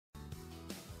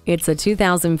It's a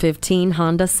 2015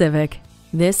 Honda Civic.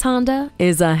 This Honda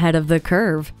is ahead of the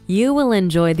curve. You will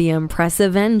enjoy the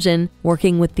impressive engine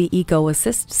working with the Eco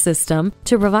Assist system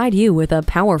to provide you with a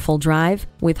powerful drive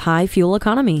with high fuel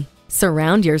economy.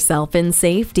 Surround yourself in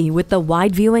safety with the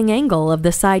wide viewing angle of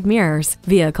the side mirrors,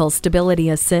 vehicle stability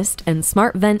assist, and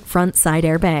smart vent front side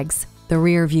airbags. The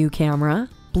rear view camera,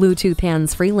 Bluetooth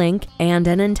hands-free link, and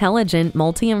an intelligent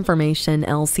multi-information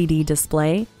LCD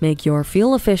display make your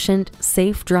fuel-efficient,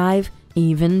 safe drive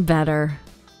even better.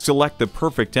 Select the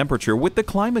perfect temperature with the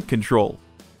climate control.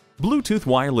 Bluetooth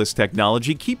wireless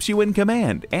technology keeps you in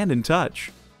command and in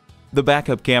touch. The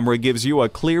backup camera gives you a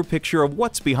clear picture of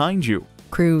what's behind you.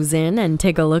 Cruise in and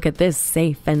take a look at this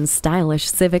safe and stylish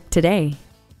Civic today.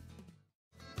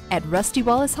 At Rusty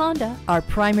Wallace Honda, our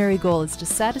primary goal is to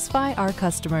satisfy our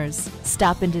customers.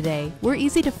 Stop in today. We're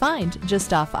easy to find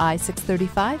just off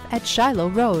I-635 at Shiloh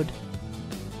Road.